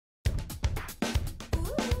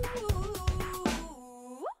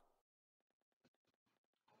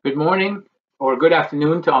Good morning or good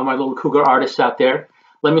afternoon to all my little cougar artists out there.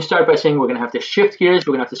 Let me start by saying we're going to have to shift gears.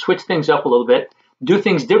 We're going to have to switch things up a little bit, do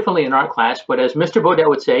things differently in art class. But as Mr. Bodett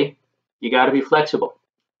would say, you got to be flexible.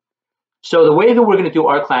 So the way that we're going to do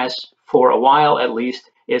art class for a while at least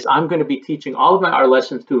is I'm going to be teaching all of my art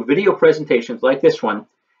lessons through video presentations like this one,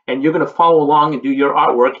 and you're going to follow along and do your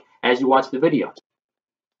artwork as you watch the video.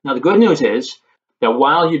 Now, the good news is that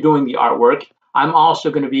while you're doing the artwork, I'm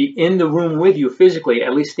also going to be in the room with you physically,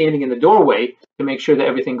 at least standing in the doorway to make sure that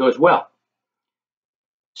everything goes well.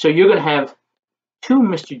 So you're going to have two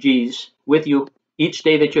Mr. G's with you each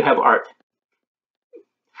day that you have art.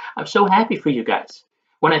 I'm so happy for you guys.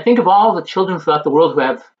 When I think of all the children throughout the world who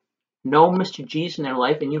have no Mr. G's in their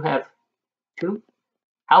life and you have two,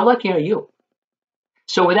 how lucky are you?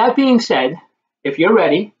 So with that being said, if you're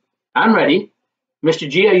ready, I'm ready. Mr.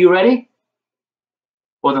 G, are you ready?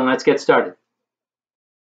 Well, then let's get started.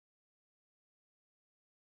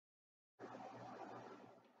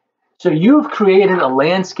 So you've created a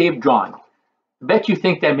landscape drawing. I bet you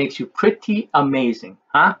think that makes you pretty amazing,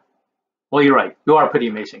 huh? Well, you're right. You are pretty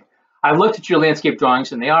amazing. I've looked at your landscape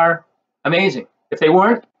drawings and they are amazing. If they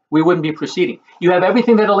weren't, we wouldn't be proceeding. You have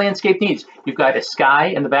everything that a landscape needs. You've got a sky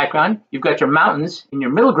in the background, you've got your mountains in your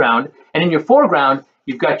middle ground, and in your foreground,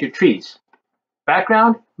 you've got your trees.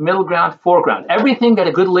 Background, middle ground, foreground. Everything that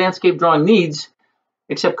a good landscape drawing needs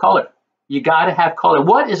except color. You got to have color.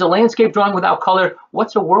 What is a landscape drawing without color?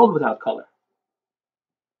 What's a world without color?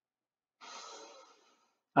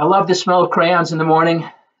 I love the smell of crayons in the morning. It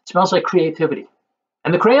smells like creativity.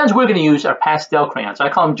 And the crayons we're going to use are pastel crayons. I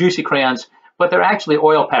call them juicy crayons, but they're actually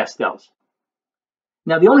oil pastels.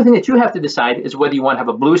 Now, the only thing that you have to decide is whether you want to have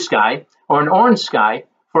a blue sky or an orange sky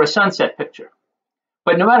for a sunset picture.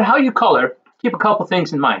 But no matter how you color, keep a couple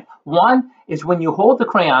things in mind. One is when you hold the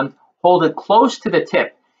crayon, hold it close to the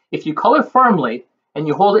tip. If you color firmly and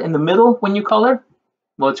you hold it in the middle when you color,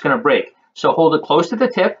 well, it's going to break. So hold it close to the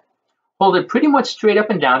tip, hold it pretty much straight up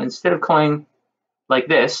and down instead of coloring like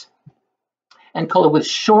this, and color with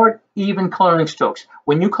short, even coloring strokes.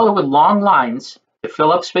 When you color with long lines to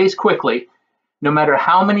fill up space quickly, no matter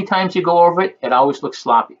how many times you go over it, it always looks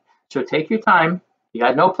sloppy. So take your time. You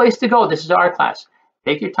got no place to go. This is art class.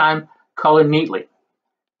 Take your time, color neatly.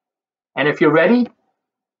 And if you're ready,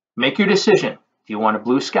 make your decision. Do you want a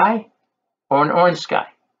blue sky or an orange sky?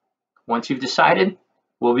 Once you've decided,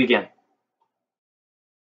 we'll begin.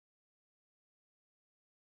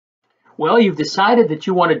 Well, you've decided that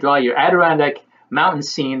you want to draw your Adirondack mountain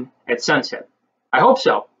scene at sunset. I hope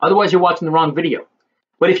so. Otherwise, you're watching the wrong video.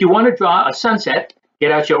 But if you want to draw a sunset,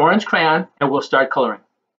 get out your orange crayon and we'll start coloring.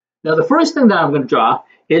 Now, the first thing that I'm going to draw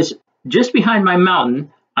is just behind my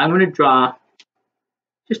mountain. I'm going to draw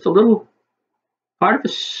just a little part of the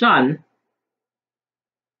sun,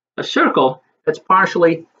 a circle that's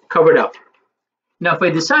partially covered up. Now, if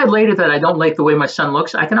I decide later that I don't like the way my sun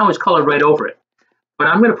looks, I can always color right over it. But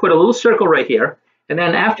I'm going to put a little circle right here. And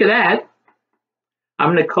then after that,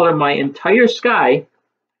 I'm going to color my entire sky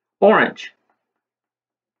orange.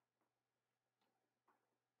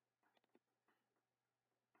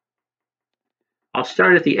 I'll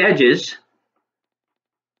start at the edges.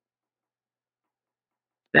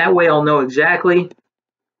 That way I'll know exactly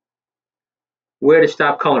where to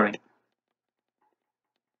stop coloring.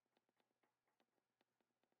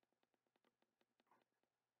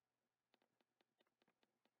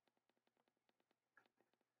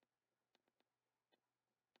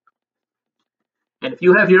 And if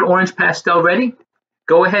you have your orange pastel ready,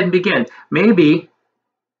 go ahead and begin. Maybe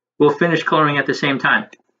we'll finish coloring at the same time.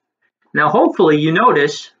 Now, hopefully you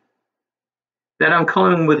notice that I'm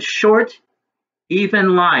coloring with short,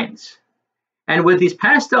 even lines. And with these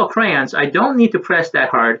pastel crayons, I don't need to press that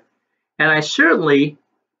hard, and I certainly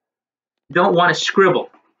don't want to scribble.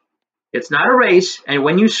 It's not a race, and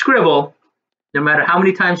when you scribble, no matter how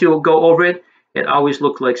many times you will go over it, it always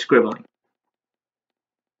looks like scribbling.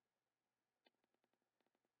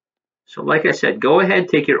 So like I said, go ahead,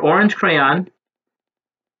 take your orange crayon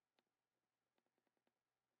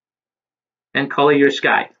and color your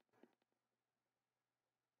sky.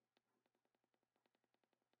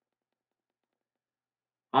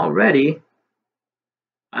 Already,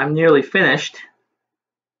 I'm nearly finished.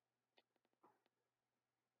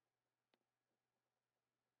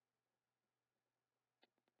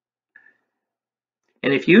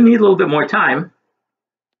 And if you need a little bit more time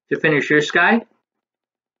to finish your sky,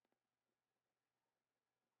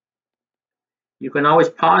 you can always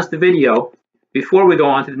pause the video before we go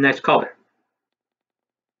on to the next color.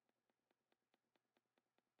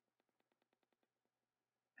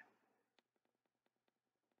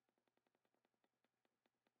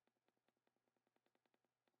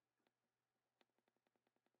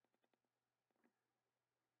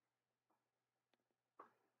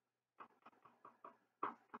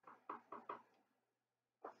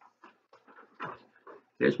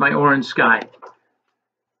 There's my orange sky.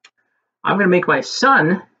 I'm going to make my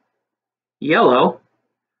sun yellow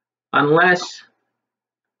unless,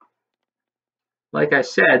 like I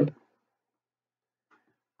said,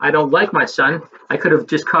 I don't like my sun. I could have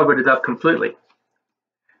just covered it up completely.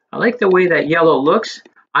 I like the way that yellow looks.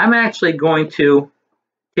 I'm actually going to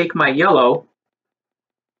take my yellow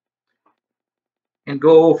and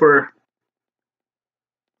go over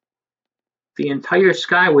the entire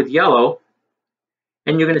sky with yellow,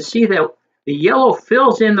 and you're going to see that the yellow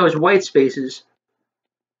fills in those white spaces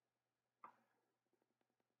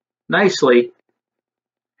nicely,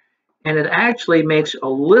 and it actually makes a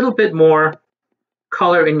little bit more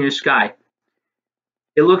color in your sky.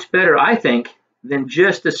 It looks better, I think, than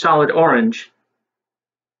just the solid orange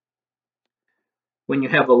when you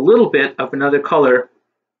have a little bit of another color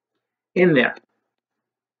in there.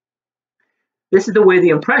 This is the way the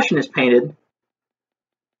Impressionists painted.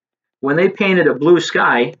 When they painted a blue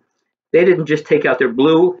sky, they didn't just take out their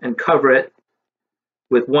blue and cover it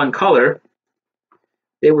with one color.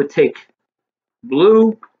 They would take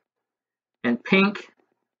blue and pink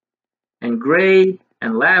and gray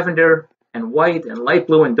and lavender and white and light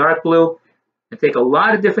blue and dark blue, and take a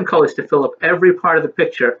lot of different colors to fill up every part of the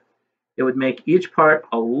picture. It would make each part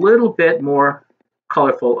a little bit more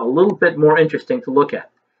colorful, a little bit more interesting to look at.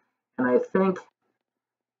 And I think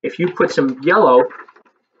if you put some yellow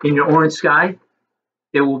in your orange sky,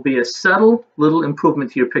 it will be a subtle little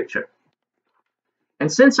improvement to your picture.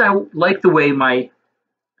 And since I like the way my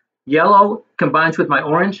yellow combines with my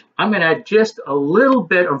orange, I'm going to add just a little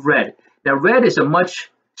bit of red. Now, red is a much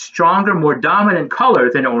stronger, more dominant color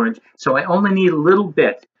than orange, so I only need a little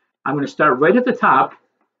bit. I'm going to start right at the top,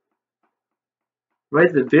 right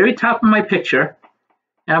at the very top of my picture,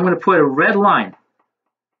 and I'm going to put a red line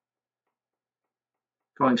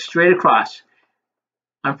going straight across.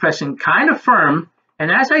 I'm pressing kind of firm,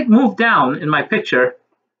 and as I move down in my picture,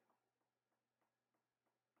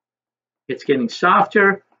 it's getting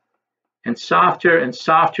softer and softer and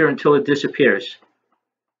softer until it disappears.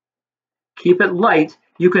 Keep it light.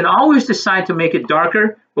 You can always decide to make it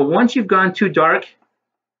darker, but once you've gone too dark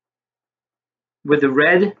with the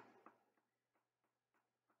red,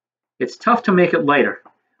 it's tough to make it lighter.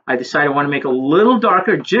 I decide I want to make it a little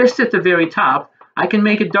darker just at the very top. I can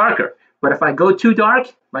make it darker, but if I go too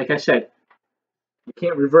dark, like I said, you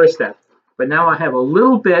can't reverse that. But now I have a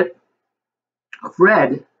little bit of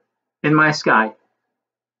red in my sky.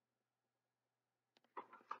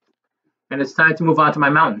 And it's time to move on to my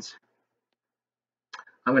mountains.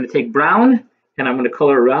 I'm going to take brown and I'm going to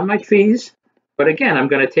color around my trees. But again, I'm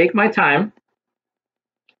going to take my time.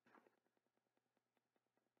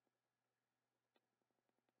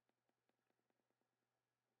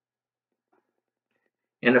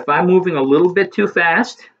 And if I'm moving a little bit too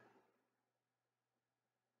fast,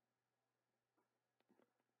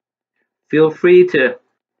 feel free to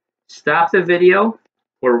stop the video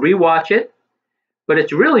or rewatch it. But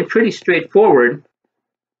it's really pretty straightforward.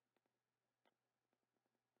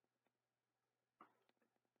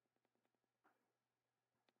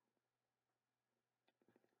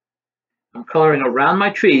 I'm coloring around my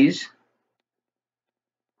trees.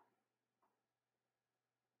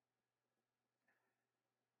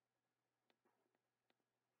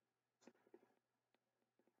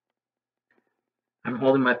 I'm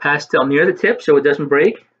holding my pastel near the tip so it doesn't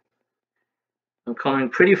break. I'm coloring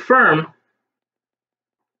pretty firm.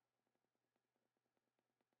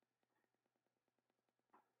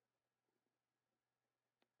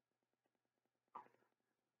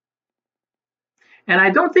 And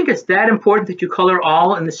I don't think it's that important that you color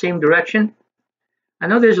all in the same direction. I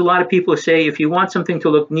know there's a lot of people who say if you want something to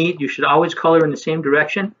look neat, you should always color in the same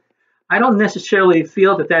direction. I don't necessarily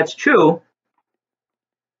feel that that's true,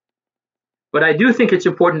 but I do think it's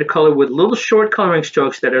important to color with little short coloring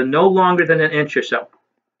strokes that are no longer than an inch or so.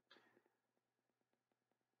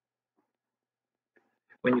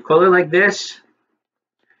 When you color like this,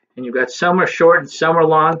 and you've got some are short and some are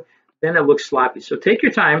long, then it looks sloppy. So take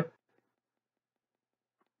your time.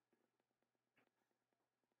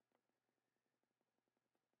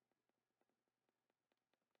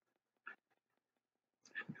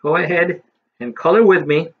 Go ahead and color with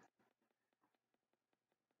me.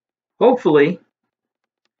 Hopefully,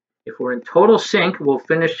 if we're in total sync, we'll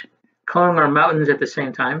finish coloring our mountains at the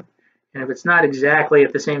same time. And if it's not exactly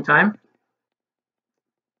at the same time,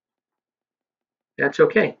 that's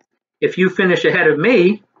okay. If you finish ahead of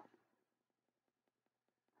me,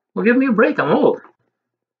 well, give me a break. I'm old.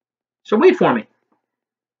 So wait for me.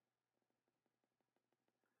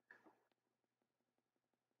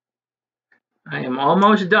 I am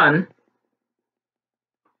almost done.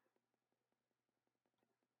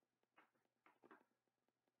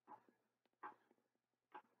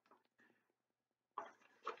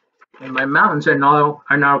 And my mountains are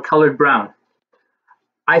now colored brown.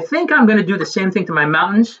 I think I'm going to do the same thing to my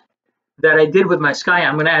mountains that I did with my sky.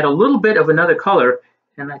 I'm going to add a little bit of another color,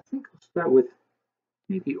 and I think I'll start with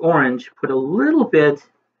maybe orange. Put a little bit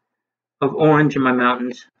of orange in my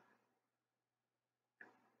mountains.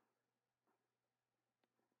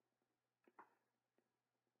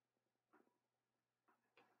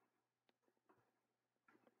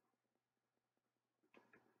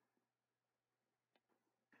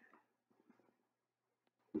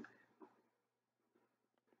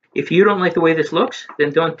 If you don't like the way this looks,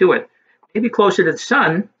 then don't do it. Maybe closer to the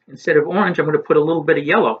sun, instead of orange, I'm going to put a little bit of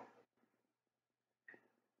yellow.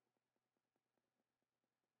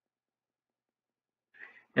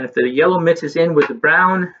 And if the yellow mixes in with the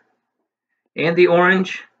brown and the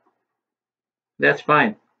orange, that's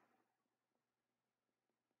fine.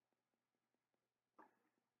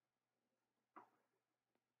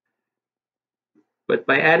 But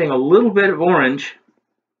by adding a little bit of orange,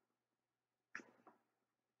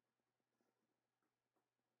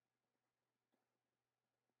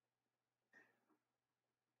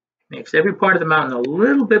 makes every part of the mountain a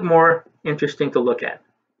little bit more interesting to look at.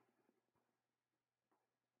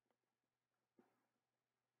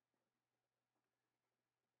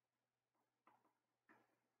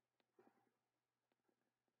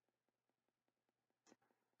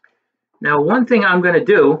 Now, one thing I'm going to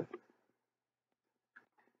do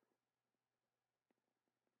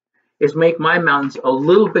is make my mountains a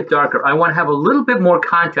little bit darker. I want to have a little bit more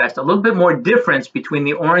contrast, a little bit more difference between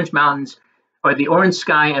the orange mountains or the orange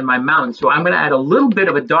sky and my mountains. So I'm going to add a little bit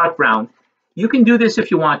of a dark brown. You can do this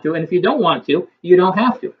if you want to, and if you don't want to, you don't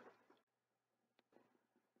have to.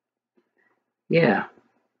 Yeah.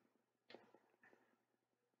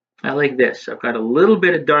 I like this. I've got a little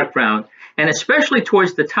bit of dark brown, and especially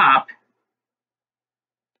towards the top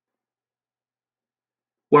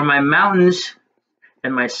where my mountains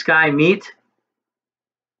and my sky meet,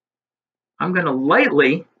 I'm going to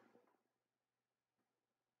lightly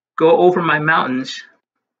go over my mountains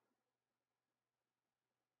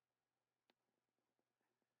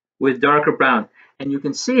with darker brown. And you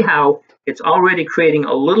can see how it's already creating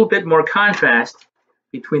a little bit more contrast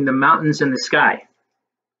between the mountains and the sky.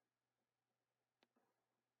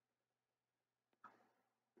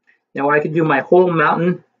 Now I can do my whole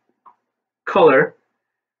mountain color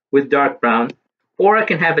with dark brown, or I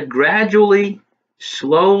can have it gradually,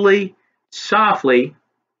 slowly, softly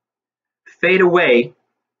fade away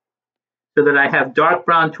so that I have dark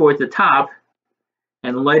brown towards the top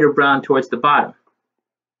and lighter brown towards the bottom.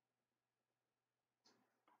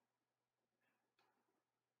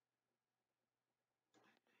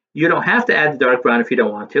 You don't have to add the dark brown if you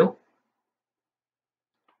don't want to,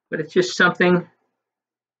 but it's just something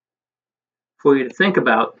for you to think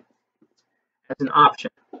about as an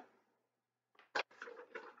option.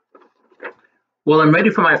 Well, I'm ready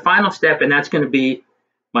for my final step, and that's going to be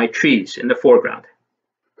my trees in the foreground.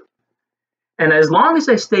 And as long as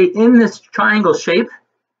I stay in this triangle shape,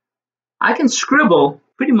 I can scribble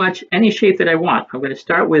pretty much any shape that I want. I'm going to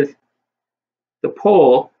start with the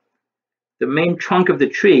pole, the main trunk of the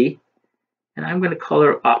tree, and I'm going to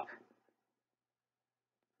color up.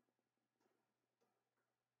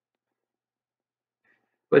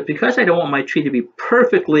 But because I don't want my tree to be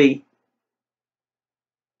perfectly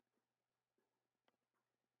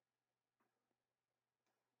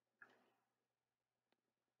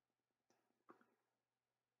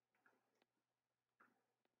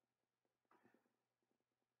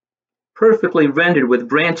rendered with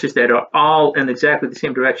branches that are all in exactly the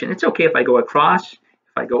same direction, it's okay if I go across, if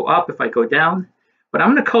I go up, if I go down. But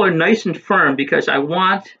I'm going to color nice and firm because I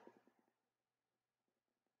want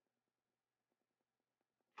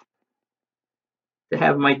to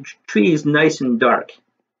have my trees nice and dark.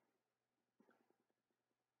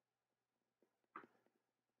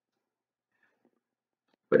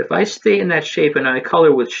 But if I stay in that shape and I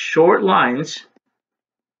color with short lines,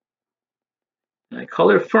 and I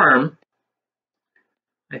color firm,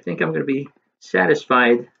 I think I'm going to be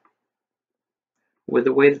satisfied with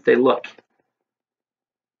the way that they look.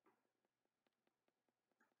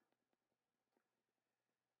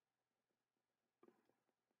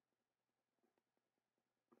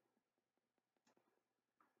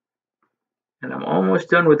 And I'm almost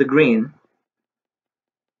done with the green.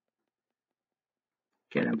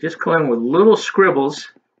 Again, I'm just coloring with little scribbles.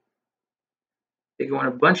 They go in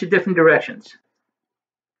a bunch of different directions.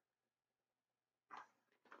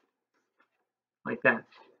 Like that.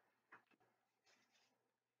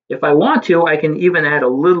 If I want to, I can even add a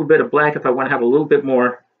little bit of black if I want to have a little bit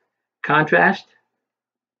more contrast.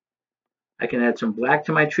 I can add some black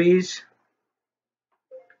to my trees.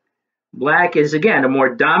 Black is, again, a more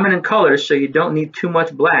dominant color, so you don't need too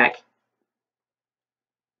much black.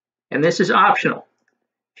 And this is optional.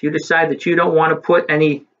 If you decide that you don't want to put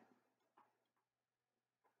any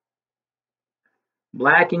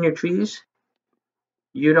black in your trees,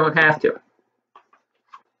 you don't have to.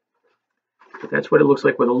 But that's what it looks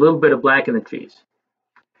like with a little bit of black in the trees.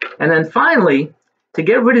 And then finally, to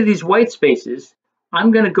get rid of these white spaces,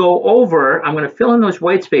 I'm going to fill in those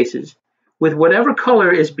white spaces with whatever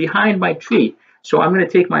color is behind my tree. So I'm going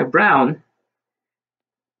to take my brown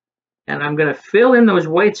and I'm going to fill in those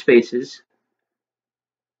white spaces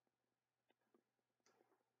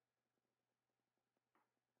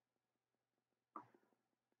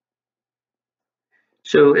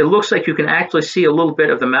so it looks like you can actually see a little bit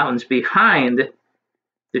of the mountains behind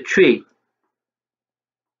the tree.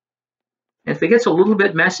 And if it gets a little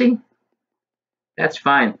bit messy, that's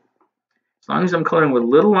fine. As long as I'm coloring with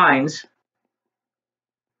little lines.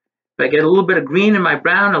 If I get a little bit of green in my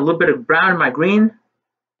brown, a little bit of brown in my green,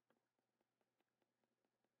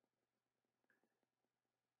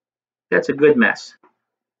 that's a good mess.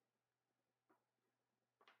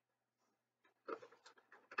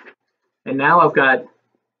 And now I've got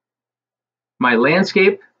my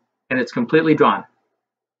landscape and it's completely drawn.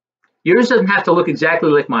 Yours doesn't have to look exactly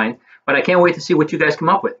like mine, but I can't wait to see what you guys come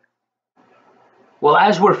up with. Well,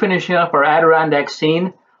 as we're finishing up our Adirondack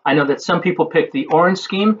scene, I know that some people picked the orange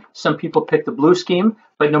scheme, some people picked the blue scheme,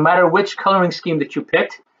 but no matter which coloring scheme that you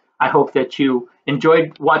picked, I hope that you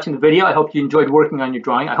enjoyed watching the video. I hope you enjoyed working on your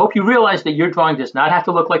drawing. I hope you realize that your drawing does not have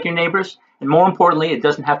to look like your neighbor's, and more importantly, it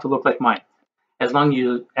doesn't have to look like mine. As long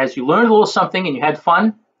as you learned a little something and you had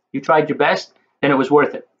fun, you tried your best, then it was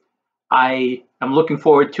worth it. I am looking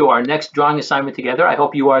forward to our next drawing assignment together. I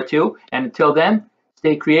hope you are too. And until then,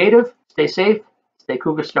 stay creative, stay safe, stay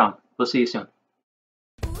cougar strong. We'll see you soon.